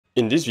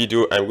In this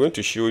video, I'm going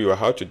to show you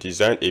how to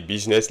design a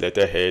business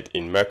letterhead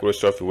in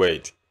Microsoft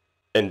Word.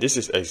 And this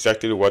is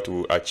exactly what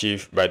we'll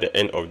achieve by the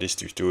end of this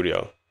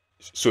tutorial.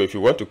 So if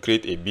you want to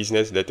create a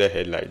business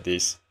letterhead like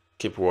this,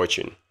 keep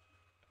watching.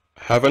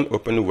 Having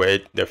opened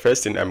Word, the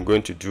first thing I'm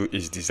going to do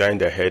is design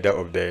the header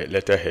of the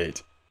letterhead.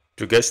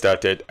 To get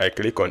started, I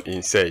click on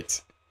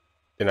Insert.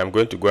 Then I'm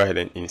going to go ahead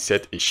and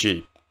insert a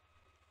shape.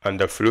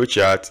 Under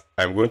Flowchart,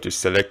 I'm going to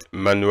select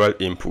Manual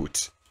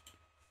Input.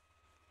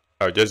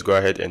 I'll just go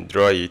ahead and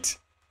draw it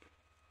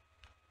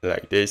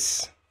like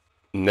this.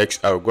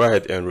 Next, I'll go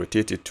ahead and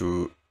rotate it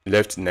to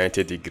left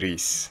 90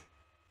 degrees.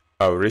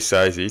 I'll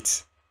resize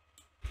it.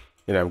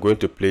 Then I'm going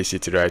to place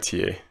it right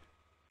here.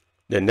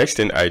 The next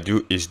thing I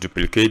do is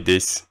duplicate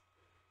this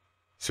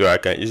so I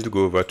can easily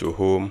go over to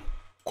Home,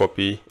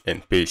 copy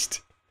and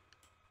paste.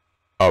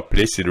 I'll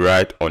place it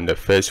right on the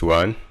first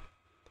one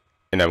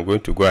and I'm going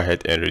to go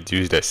ahead and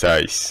reduce the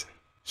size.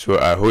 So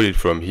I hold it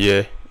from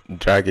here,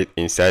 drag it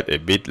inside a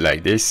bit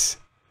like this,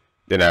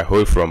 then I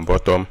hold from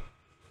bottom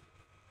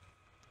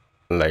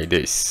like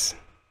this.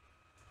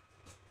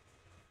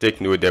 Take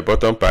note, the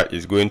bottom part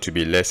is going to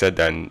be lesser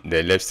than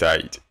the left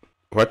side.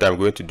 What I'm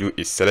going to do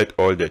is select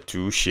all the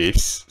two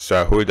shapes,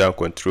 so I hold down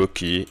Ctrl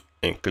key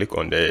and click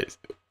on the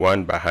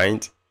one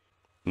behind.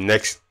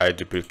 Next, I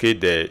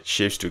duplicate the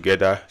shapes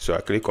together, so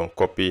I click on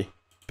copy,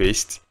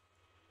 paste,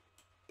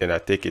 then I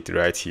take it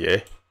right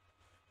here.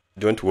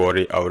 Don't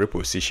worry, I'll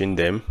reposition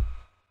them.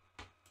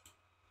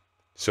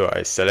 So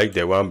I select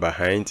the one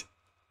behind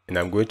and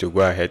I'm going to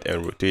go ahead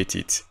and rotate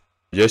it.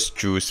 Just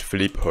choose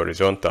flip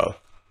horizontal.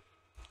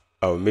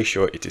 I'll make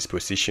sure it is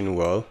positioned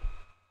well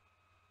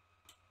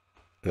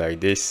like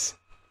this.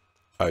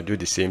 I'll do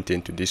the same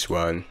thing to this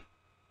one.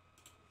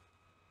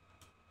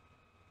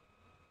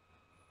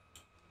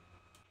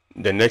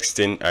 The next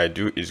thing I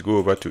do is go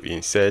over to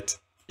Insert,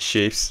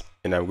 Shapes,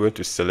 and I'm going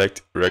to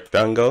select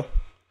Rectangle.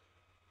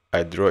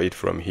 I draw it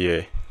from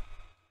here.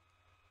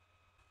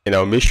 And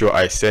I'll make sure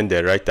I send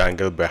the right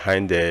angle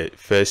behind the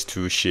first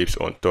two shapes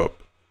on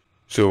top.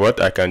 So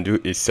what I can do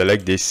is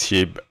select this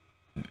shape,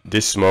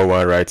 this small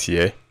one right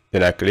here.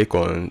 Then I click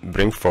on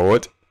Bring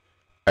Forward.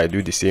 I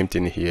do the same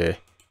thing here,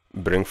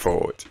 Bring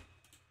Forward.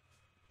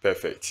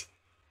 Perfect.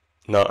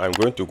 Now I'm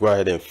going to go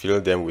ahead and fill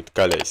them with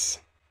colors.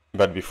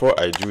 But before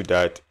I do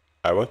that,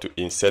 I want to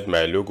insert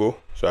my logo.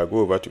 So I go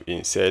over to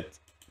Insert,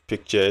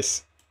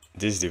 Pictures,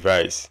 this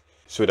device,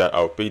 so that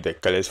I'll pick the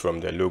colors from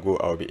the logo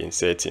I'll be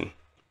inserting.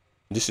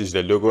 This is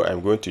the logo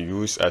I'm going to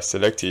use. I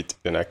select it,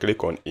 then I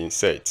click on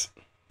Insert.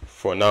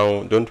 For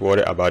now, don't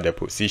worry about the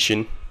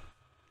position.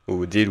 We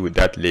will deal with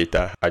that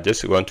later. I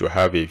just want to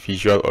have a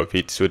visual of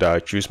it so that I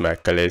choose my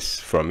colors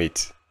from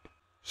it.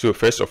 So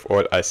first of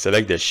all, I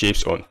select the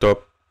shapes on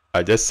top.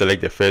 I just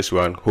select the first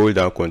one, hold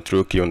down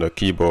Ctrl key on the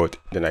keyboard,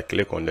 then I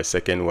click on the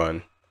second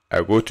one.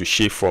 I go to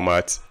Shape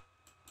Format,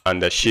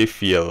 and the Shape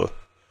Fill.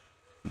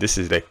 This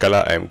is the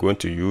color I'm going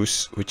to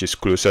use, which is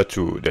closer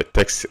to the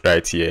text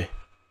right here.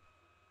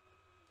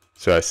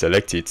 So I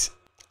select it.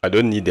 I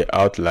don't need the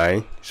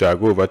outline, so I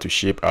go over to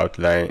Shape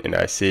Outline and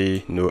I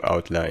say no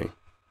outline.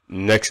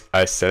 Next,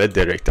 I select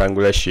the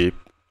rectangular shape.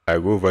 I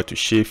go over to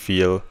Shape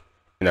Fill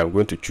and I'm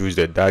going to choose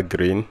the dark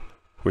green,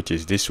 which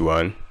is this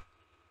one.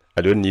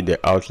 I don't need the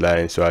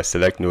outline, so I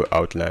select no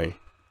outline.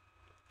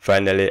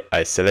 Finally,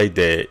 I select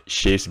the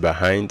shapes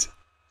behind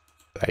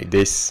like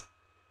this.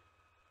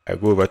 I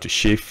go over to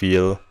Shape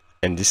Fill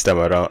and this time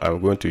around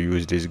I'm going to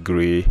use this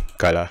gray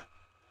color,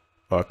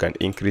 or I can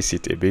increase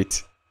it a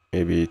bit,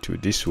 maybe to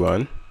this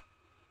one.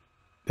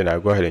 Then I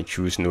go ahead and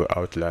choose no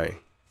outline.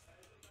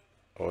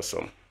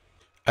 Awesome.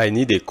 I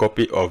need a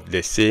copy of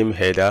the same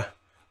header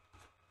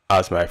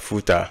as my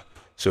footer.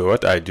 So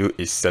what I do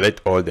is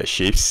select all the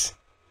shapes.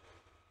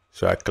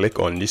 So I click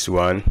on this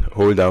one,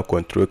 hold down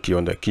Ctrl key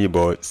on the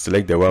keyboard,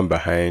 select the one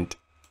behind,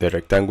 the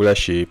rectangular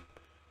shape,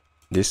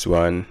 this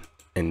one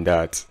and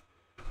that.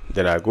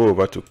 Then I go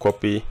over to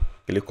copy,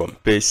 click on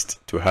paste.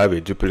 To have a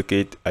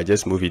duplicate, I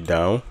just move it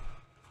down.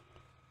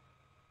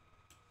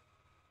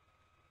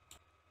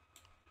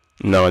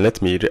 Now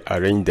let me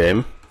rearrange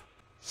them.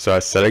 So I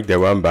select the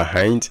one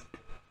behind.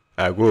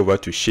 I go over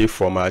to Shape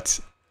Format,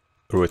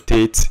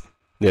 Rotate,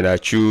 then I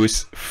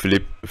choose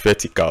Flip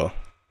Vertical.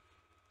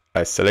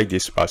 I select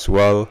this as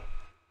well,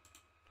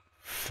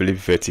 Flip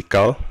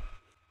Vertical.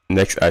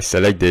 Next I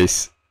select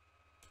this,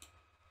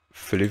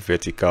 Flip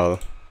Vertical,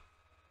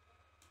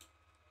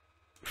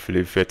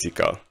 Flip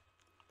Vertical.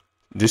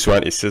 This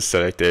one is still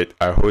selected.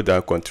 I hold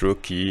down Ctrl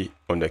key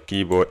on the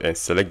keyboard and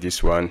select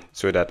this one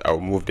so that I'll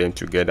move them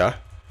together.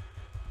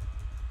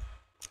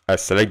 I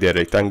select the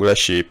rectangular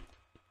shape,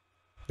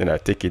 then I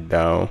take it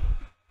down.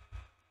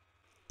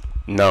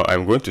 Now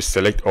I'm going to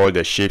select all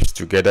the shapes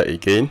together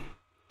again.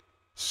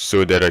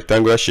 So the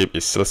rectangular shape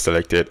is still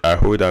selected. I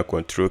hold down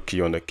Ctrl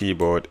key on the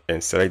keyboard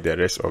and select the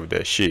rest of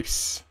the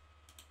shapes.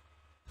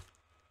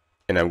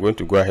 And I'm going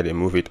to go ahead and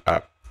move it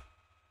up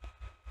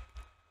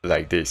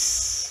like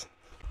this.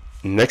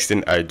 Next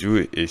thing I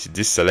do is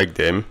deselect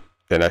them.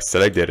 Then I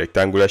select the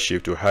rectangular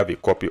shape to have a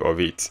copy of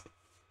it.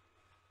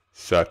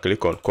 So I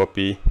click on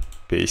copy,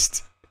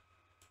 paste,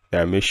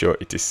 Then I make sure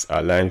it is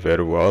aligned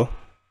very well.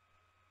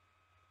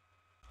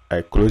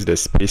 I close the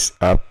space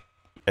up,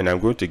 and I'm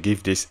going to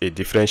give this a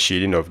different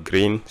shading of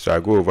green. So I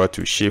go over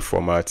to shape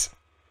format,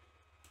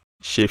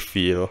 shape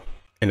fill,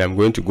 and I'm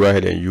going to go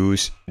ahead and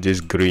use this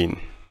green.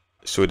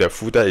 So the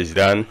footer is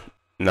done.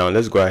 Now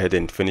let's go ahead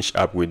and finish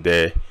up with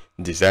the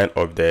design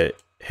of the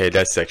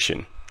header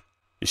section.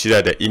 You see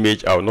that the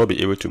image, I will not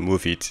be able to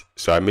move it,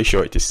 so I make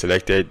sure it is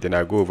selected. Then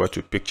I go over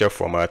to picture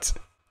format,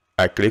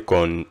 I click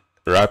on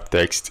wrap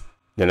text,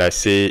 then I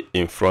say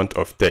in front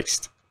of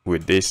text.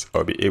 With this,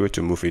 I'll be able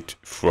to move it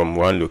from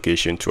one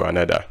location to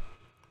another.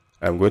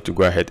 I'm going to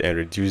go ahead and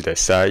reduce the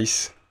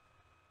size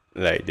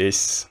like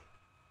this.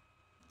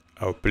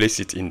 I'll place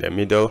it in the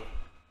middle.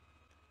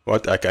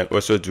 What I can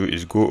also do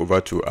is go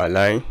over to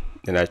align,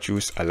 then I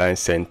choose align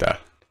center,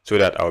 so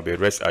that I'll be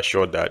rest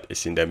assured that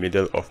it's in the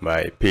middle of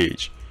my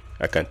page.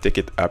 I can take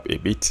it up a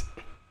bit.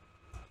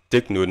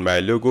 Take note,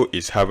 my logo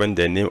is having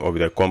the name of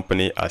the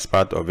company as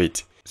part of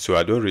it, so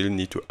I don't really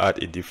need to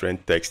add a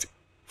different text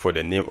for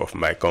the name of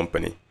my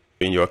company.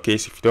 In your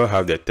case, if you don't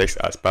have the text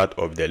as part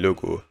of the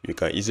logo, you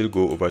can easily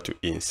go over to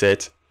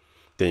insert,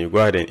 then you go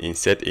ahead and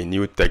insert a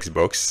new text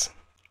box.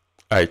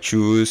 I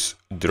choose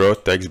draw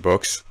text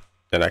box,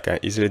 then I can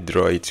easily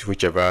draw it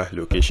whichever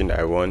location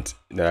I want.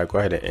 Then I go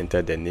ahead and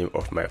enter the name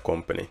of my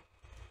company.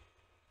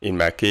 In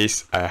my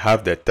case, I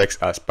have the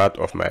text as part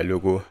of my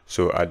logo,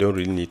 so I don't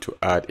really need to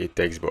add a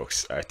text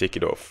box. I take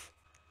it off.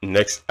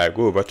 Next, I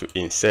go over to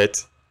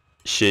insert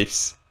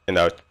shapes, and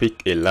I'll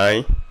pick a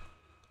line.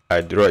 I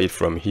draw it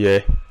from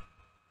here.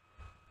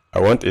 I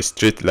want a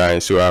straight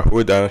line, so I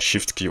hold down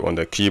shift key on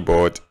the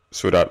keyboard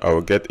so that I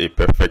will get a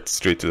perfect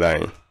straight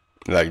line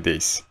like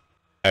this.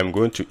 I'm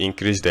going to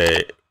increase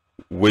the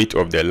weight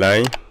of the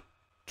line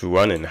to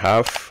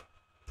 1.5.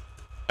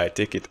 I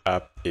take it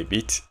up a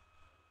bit.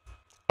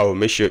 I will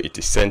make sure it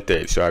is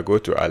centered, so I go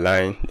to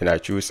align, then I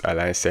choose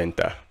align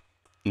center.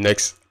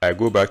 Next, I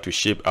go back to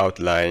shape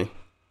outline,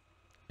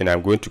 and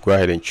I'm going to go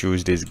ahead and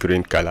choose this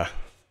green color.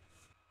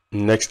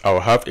 Next, I'll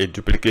have a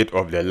duplicate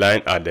of the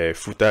line at the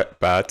footer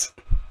part,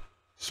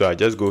 so I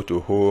just go to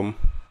home,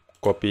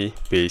 copy,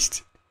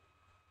 paste,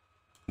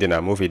 then I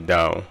move it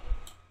down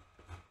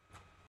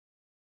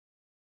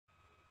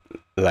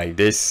like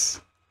this.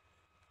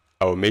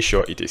 I will make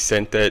sure it is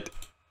centered.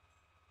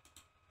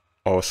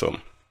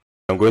 Awesome.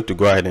 I'm going to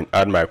go ahead and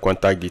add my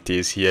contact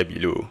details here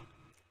below.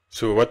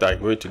 So what I'm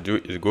going to do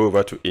is go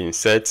over to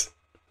insert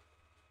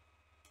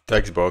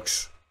text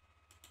box,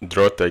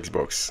 draw text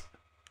box.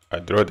 I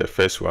draw the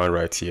first one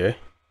right here.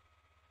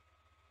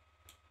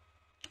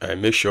 I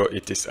make sure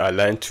it is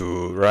aligned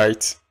to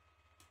right.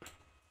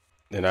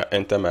 Then I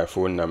enter my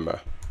phone number.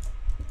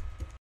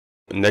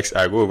 Next,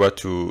 I go over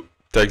to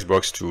text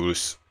box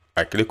tools.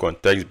 I click on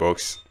text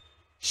box,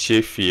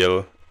 shape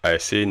fill. I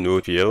say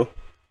no fill,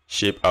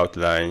 shape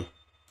outline,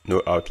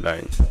 no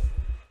outline.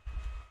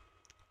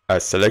 I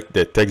select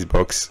the text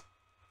box,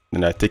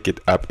 then I take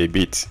it up a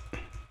bit.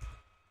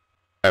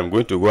 I'm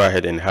going to go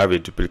ahead and have a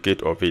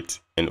duplicate of it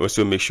and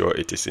also make sure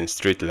it is in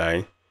straight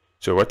line.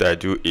 So what I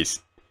do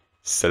is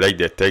select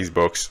the text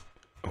box,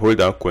 hold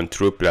down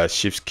Ctrl plus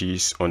Shift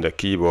keys on the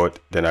keyboard,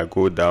 then I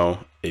go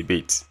down a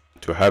bit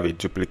to have a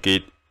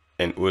duplicate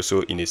and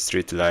also in a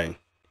straight line.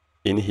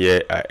 In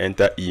here, I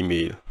enter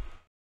email.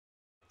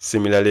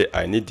 Similarly,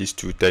 I need these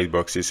two text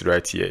boxes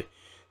right here.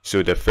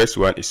 So the first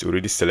one is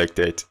already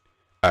selected.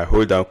 I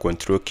hold down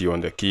Ctrl key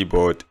on the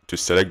keyboard to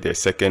select the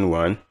second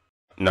one.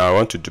 Now I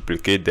want to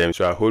duplicate them,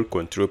 so I hold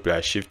Ctrl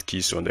plus Shift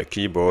keys on the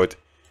keyboard.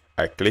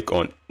 I click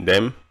on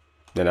them,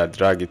 then I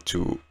drag it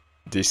to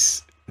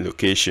this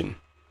location.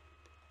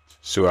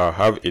 So I'll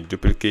have a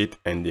duplicate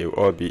and they'll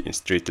all be in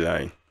straight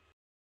line.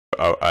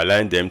 I'll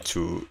align them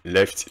to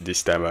left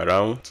this time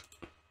around.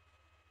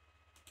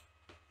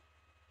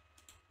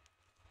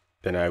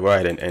 Then I go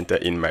ahead and enter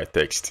in my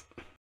text.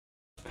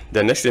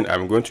 The next thing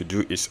I'm going to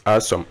do is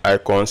add some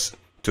icons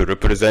to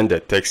represent the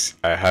text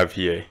I have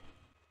here.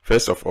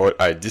 First of all,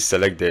 I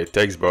deselect the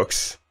text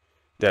box.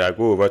 Then I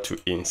go over to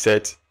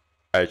insert.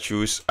 I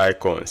choose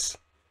icons.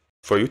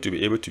 For you to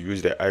be able to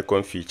use the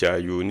icon feature,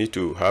 you will need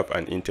to have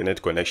an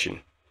internet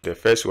connection. The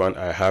first one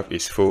I have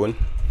is phone.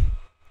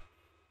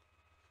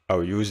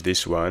 I'll use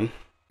this one.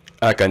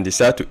 I can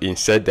decide to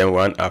insert them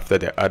one after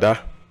the other,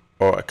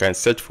 or I can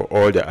search for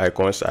all the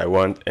icons I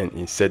want and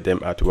insert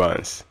them at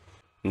once.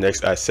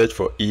 Next, I search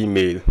for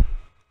email.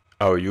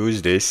 I'll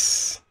use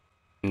this.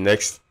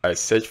 Next, I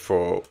search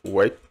for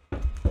web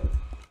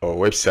or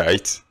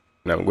website,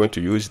 and I'm going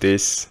to use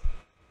this.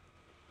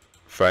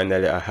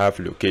 Finally, I have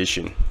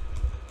location.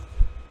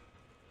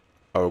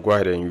 I'll go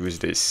ahead and use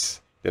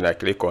this. Then I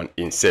click on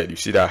insert. You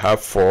see that I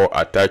have 4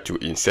 attached to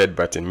insert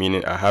button,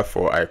 meaning I have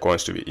 4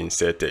 icons to be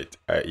inserted.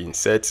 I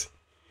insert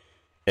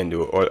and they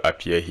will all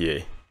appear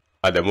here.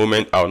 At the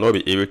moment, I'll not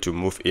be able to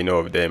move any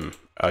of them.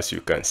 As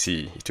you can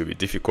see, it will be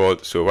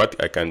difficult. So what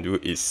I can do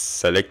is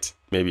select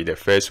maybe the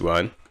first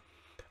one.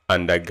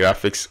 Under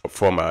graphics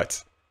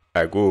format,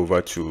 I go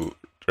over to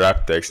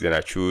wrap text, then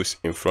I choose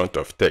in front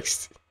of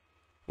text.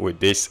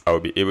 With this, I'll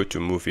be able to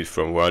move it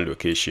from one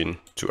location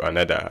to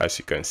another, as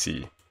you can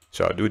see.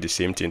 So I'll do the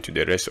same thing to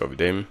the rest of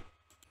them.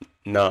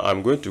 Now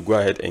I'm going to go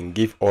ahead and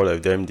give all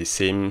of them the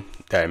same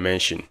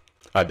dimension.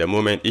 At the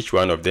moment, each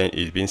one of them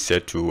is being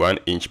set to 1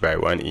 inch by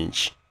 1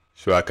 inch.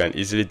 So I can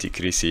easily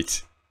decrease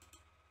it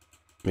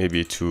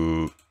maybe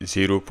to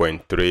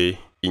 0.3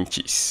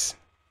 inches.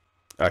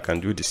 I can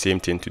do the same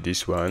thing to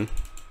this one.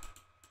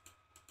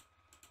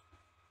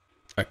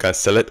 I can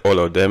select all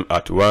of them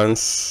at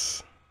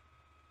once.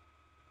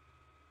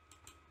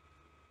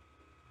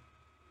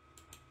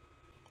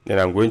 Then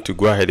I'm going to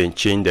go ahead and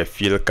change the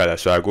fill color.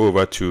 So I go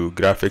over to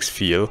graphics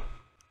fill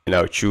and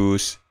I'll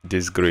choose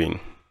this green.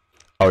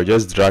 I'll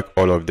just drag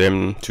all of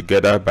them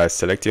together by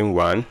selecting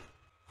one.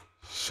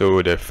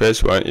 So the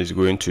first one is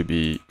going to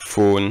be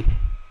phone.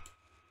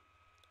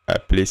 I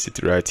place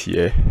it right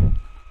here,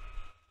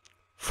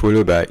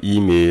 followed by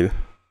email,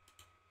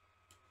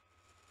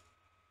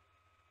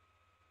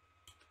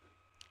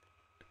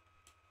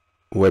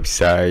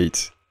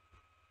 website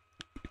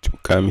to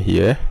come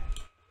here,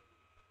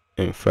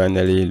 and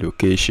finally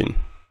location.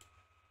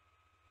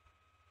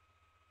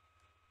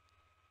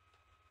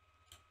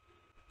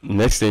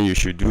 Next thing you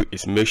should do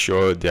is make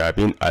sure they are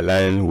being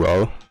aligned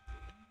well.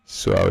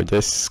 So I'll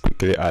just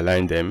quickly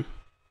align them.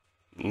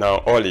 Now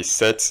all is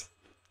set.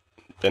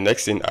 The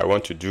next thing I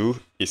want to do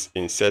is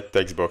insert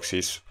text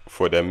boxes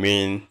for the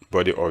main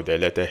body of the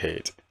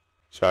letterhead.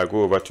 So I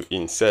go over to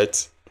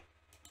insert,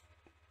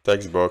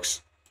 text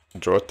box,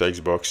 draw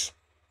text box.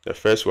 The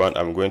first one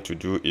I'm going to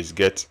do is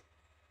get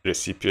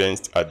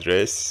recipient's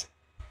address.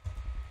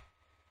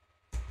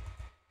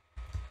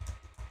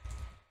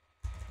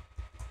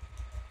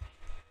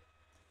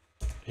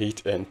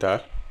 Hit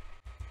enter.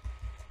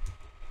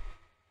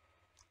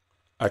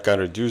 I can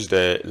reduce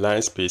the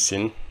line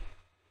spacing.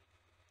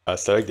 I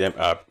select them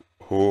up,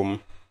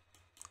 home,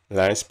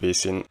 line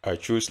spacing. I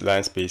choose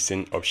line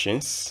spacing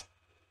options.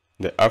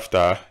 Then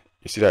after,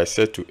 you see that I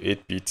set to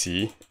 8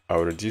 pt,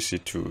 I'll reduce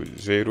it to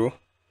 0.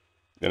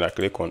 Then I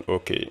click on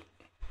OK.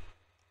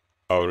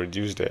 I'll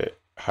reduce the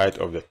height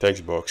of the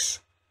text box.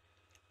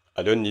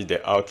 I don't need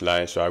the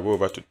outline, so I go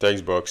over to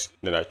text box,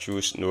 then I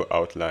choose no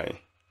outline.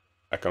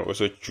 I can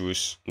also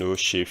choose no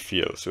shape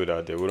fill so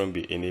that there wouldn't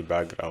be any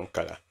background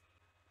color.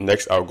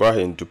 Next, I'll go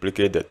ahead and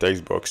duplicate the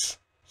text box.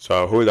 So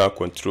I'll hold down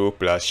Ctrl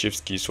plus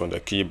Shift keys on the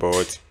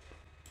keyboard.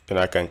 Then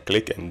I can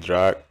click and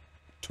drag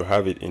to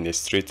have it in a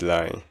straight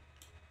line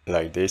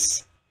like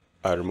this.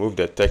 I'll remove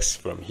the text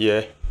from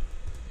here.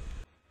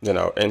 Then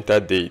I'll enter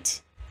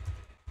date.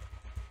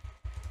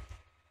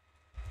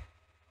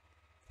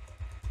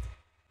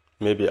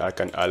 Maybe I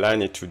can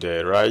align it to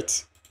the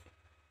right.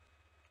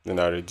 Then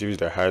I'll reduce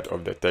the height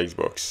of the text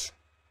box.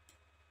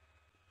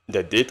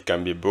 The date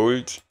can be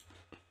bold,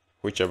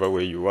 whichever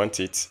way you want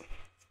it.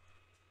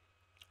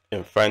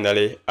 And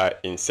finally, I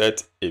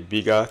insert a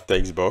bigger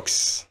text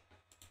box.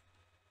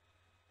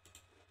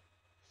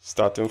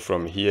 Starting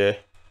from here,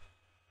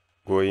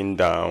 going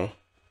down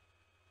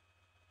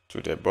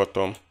to the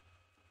bottom,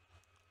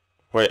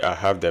 where I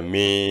have the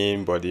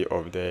main body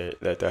of the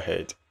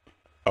letterhead.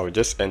 I'll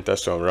just enter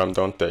some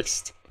random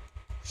text.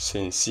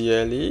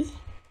 Sincerely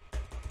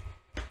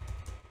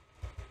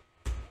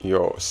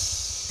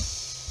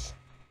yours.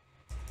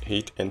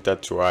 Hit enter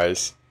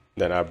twice,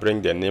 then I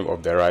bring the name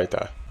of the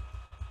writer.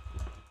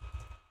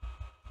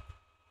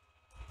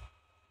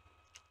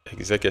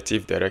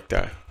 Executive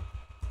Director.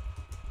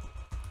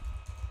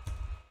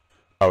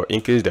 I'll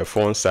increase the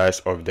font size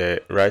of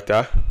the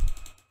writer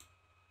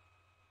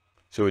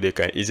so they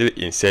can easily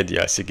insert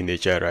their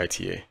signature right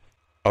here.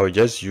 I'll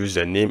just use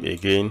the name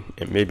again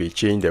and maybe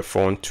change the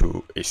font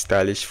to a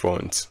stylish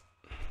font.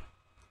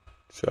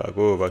 So I'll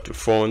go over to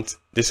font.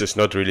 This is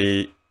not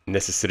really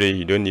necessary.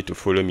 You don't need to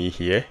follow me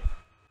here.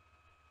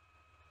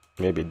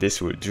 Maybe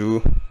this will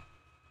do.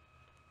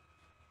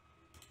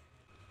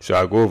 So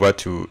I'll go over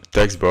to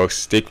text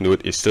box. Take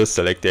note, it's still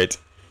selected.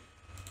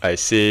 I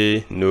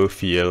say no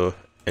fill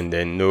and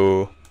then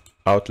no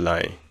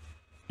outline.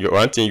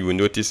 One thing you will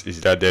notice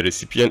is that the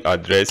recipient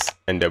address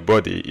and the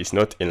body is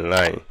not in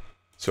line.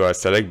 So I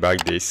select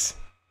back this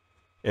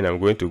and I'm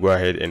going to go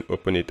ahead and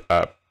open it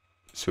up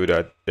so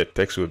that the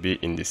text will be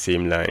in the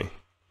same line.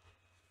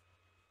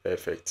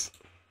 Perfect.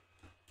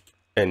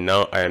 And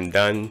now I am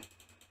done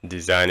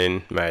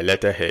designing my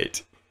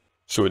letterhead.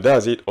 So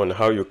that's it on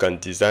how you can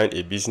design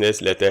a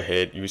business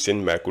letterhead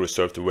using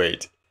Microsoft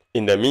Word.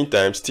 In the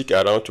meantime, stick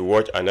around to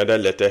watch another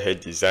letterhead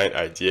design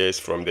ideas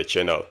from the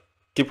channel.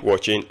 Keep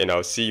watching and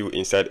I'll see you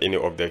inside any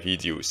of the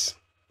videos.